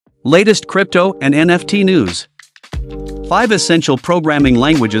Latest crypto and NFT news. 5 essential programming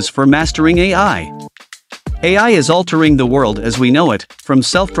languages for mastering AI. AI is altering the world as we know it, from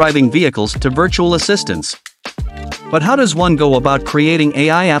self-driving vehicles to virtual assistants. But how does one go about creating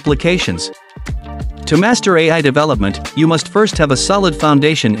AI applications? To master AI development, you must first have a solid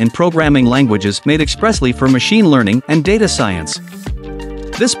foundation in programming languages made expressly for machine learning and data science.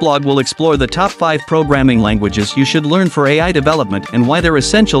 This blog will explore the top 5 programming languages you should learn for AI development and why they're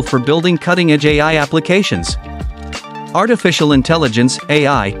essential for building cutting-edge AI applications. Artificial intelligence,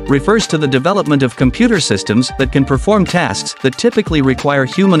 AI, refers to the development of computer systems that can perform tasks that typically require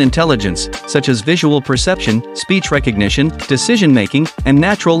human intelligence, such as visual perception, speech recognition, decision-making, and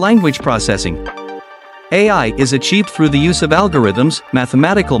natural language processing. AI is achieved through the use of algorithms,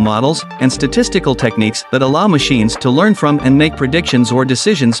 mathematical models, and statistical techniques that allow machines to learn from and make predictions or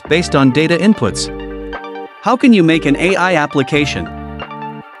decisions based on data inputs. How can you make an AI application?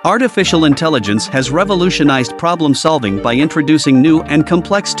 Artificial intelligence has revolutionized problem-solving by introducing new and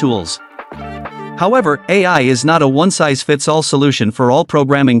complex tools. However, AI is not a one-size-fits-all solution for all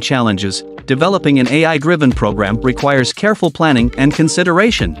programming challenges. Developing an AI-driven program requires careful planning and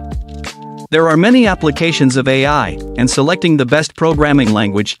consideration. There are many applications of AI, and selecting the best programming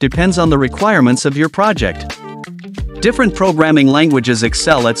language depends on the requirements of your project. Different programming languages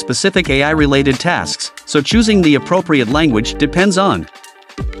excel at specific AI-related tasks, so choosing the appropriate language depends on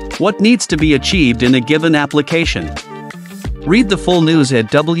what needs to be achieved in a given application. Read the full news at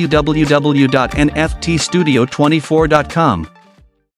www.NFTStudio24.com.